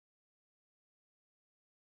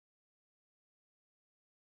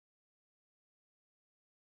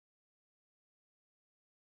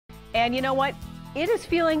And you know what? It is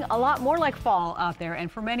feeling a lot more like fall out there.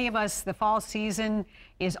 And for many of us, the fall season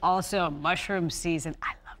is also mushroom season.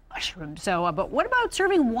 I love mushrooms. So, but what about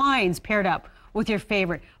serving wines paired up with your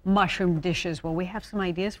favorite mushroom dishes? Well, we have some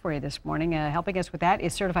ideas for you this morning. Helping us with that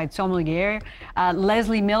is certified sommelier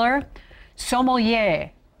Leslie Miller. Sommelier,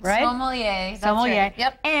 right? Sommelier. Sommelier. Right.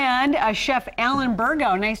 Yep. And Chef Alan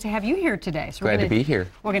Bergo. Nice to have you here today. So Glad to be here.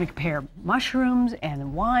 We're going to compare mushrooms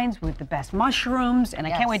and wines with the best mushrooms, and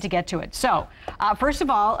I can't wait to get to it. So, first of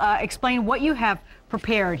all, explain what you have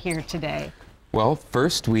prepared here today. Well,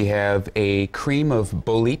 first we have a cream of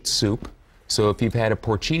bolete soup. So if you've had a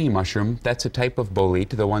porcini mushroom, that's a type of bolete.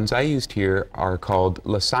 The ones I used here are called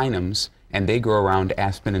lacinums, and they grow around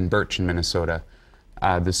aspen and birch in Minnesota.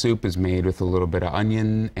 The soup is made with a little bit of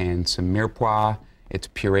onion and some mirepoix. It's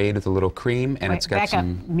pureed with a little cream, and it's got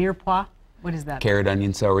some mirepoix. What is that? Carrot,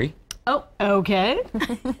 onion, celery. Oh, okay.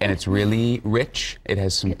 And it's really rich. It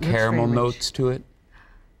has some caramel notes to it.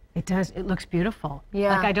 It does. It looks beautiful.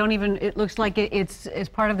 Yeah. Like I don't even. It looks like it's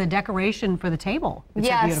part of the decoration for the table. It's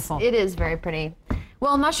so beautiful. It is very pretty.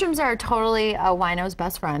 Well, mushrooms are totally a wino's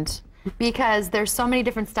best friend, because there's so many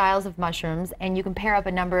different styles of mushrooms, and you can pair up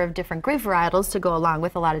a number of different grape varietals to go along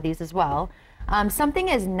with a lot of these as well. Something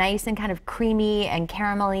is nice and kind of creamy and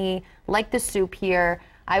caramelly, like the soup here,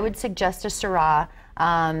 I would suggest a Syrah.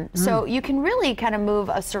 So you can really kind of move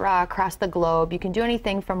a Syrah across the globe. You can do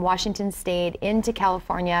anything from Washington State into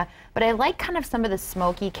California, but I like kind of some of the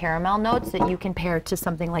smoky caramel notes that you can pair to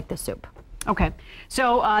something like the soup. Okay,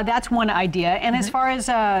 so that's one idea. And as far as,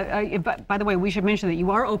 by the way, we should mention that you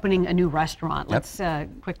are opening a new restaurant. Let's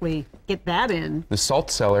quickly get that in. The Salt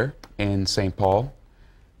Cellar in St. Paul,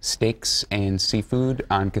 steaks and seafood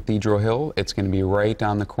on Cathedral Hill. It's going to be right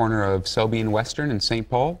on the corner of Selby and Western in St.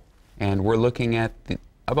 Paul, and we're looking at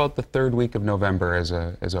about the third week of November as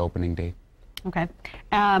an opening date. Okay,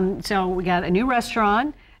 so we got a new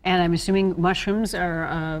restaurant, and I'm assuming mushrooms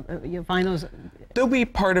are, you'll find those. They'll be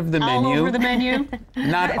part of the menu. All over the menu?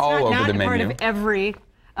 Not all over the menu. Not part of every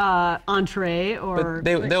entree or...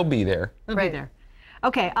 But they'll be there. They'll be there.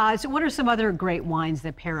 Okay, so what are some other great wines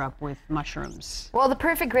that pair up with mushrooms? Well, the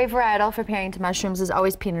perfect grape varietal for pairing to mushrooms is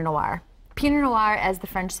always Pinot Noir. Pinot Noir, as the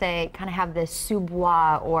French say, kind of have this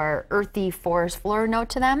sous-bois or earthy forest floor note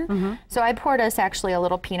to them. So I poured us actually a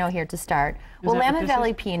little Pinot here to start. Well, Willamette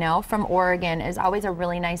Valley Pinot from Oregon is always a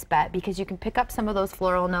really nice bet, because you can pick up some of those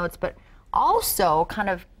floral notes, but also kind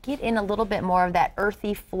of get in a little bit more of that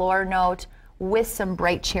earthy floor note with some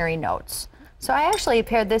bright cherry notes. So I actually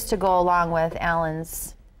paired this to go along with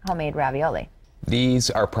Alan's homemade ravioli. These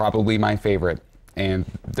are probably my favorite, and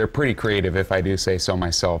they're pretty creative, if I do say so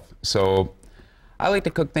myself. So I like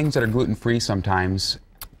to cook things that are gluten-free sometimes.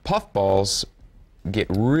 Puffballs get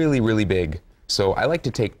really, really big. So I like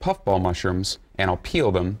to take puffball mushrooms and I'll peel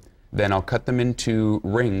them. Then I'll cut them into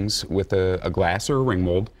rings with a glass or a ring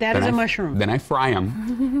mold. That is a mushroom. Then I fry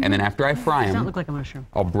them, and then after I fry them, does not look like a mushroom.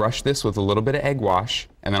 I'll brush this with a little bit of egg wash,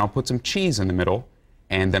 and then I'll put some cheese in the middle,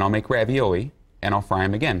 and then I'll make ravioli, and I'll fry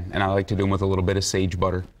them again. And I like to do them with a little bit of sage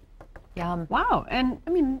butter. Yum. Wow, and I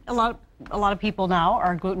mean, a lot of people now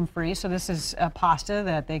are gluten-free, so this is a pasta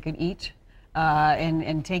that they could eat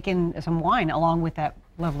and take in some wine along with that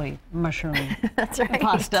lovely mushroom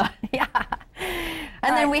pasta. Yeah.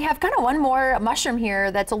 And then we have kind of one more mushroom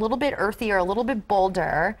here that's a little bit earthy or a little bit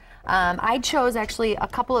bolder. I chose actually a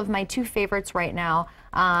couple of my two favorites right now.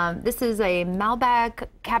 This is a Malbec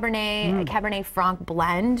Cabernet, Cabernet Franc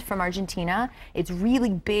blend from Argentina. It's really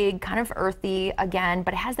big, kind of earthy again,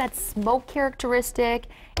 but it has that smoke characteristic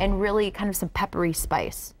and really kind of some peppery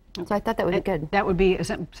spice. So I thought that would be good. That would be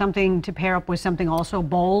something to pair up with something also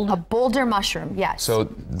bold? A bolder mushroom, yes. So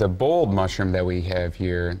the bold mushroom that we have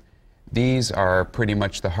here, these are pretty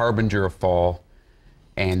much the harbinger of fall,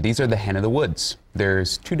 and these are the Hen-of-the-woods.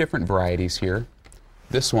 There's two different varieties here.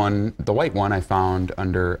 This one, the white one, I found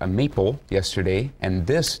under a maple yesterday, and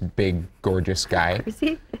this big, gorgeous guy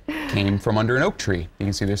came from under an oak tree. You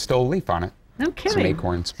can see there's still a leaf on it. No kidding. Some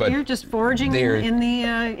acorns. But so you're just foraging in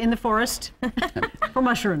the forest for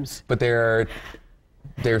mushrooms. But they're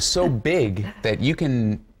so big that you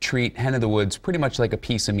can treat Hen-of-the-woods pretty much like a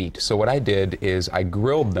piece of meat. So what I did is I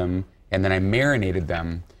grilled them, and then I marinated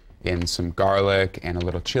them in some garlic and a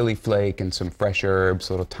little chili flake and some fresh herbs,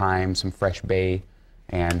 a little thyme, some fresh bay,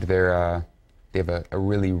 and they have a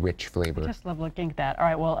really rich flavor. I just love looking at that. All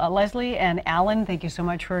right, well, Leslie and Alan, thank you so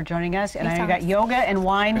much for joining us. And Thanks, I got yoga and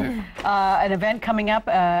wine, an event coming up,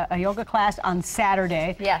 a yoga class on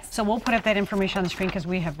Saturday. Yes. So we'll put up that information on the screen because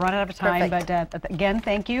we have run out of time. Perfect. But again,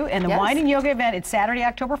 thank you. And the wine and yoga event, it's Saturday,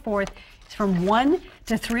 October 4th. It's from 1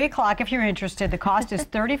 to 3 o'clock if you're interested. The cost is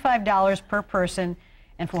 $35 per person.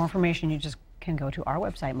 And for more information, you just can go to our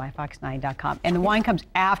website, myfox9.com. And the wine comes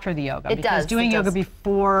after the yoga. It because does. doing It yoga does.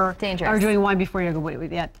 before, Dangerous. or doing wine before yoga,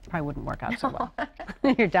 that probably wouldn't work out so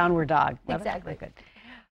well. Your downward dog. Love it? Exactly. Good.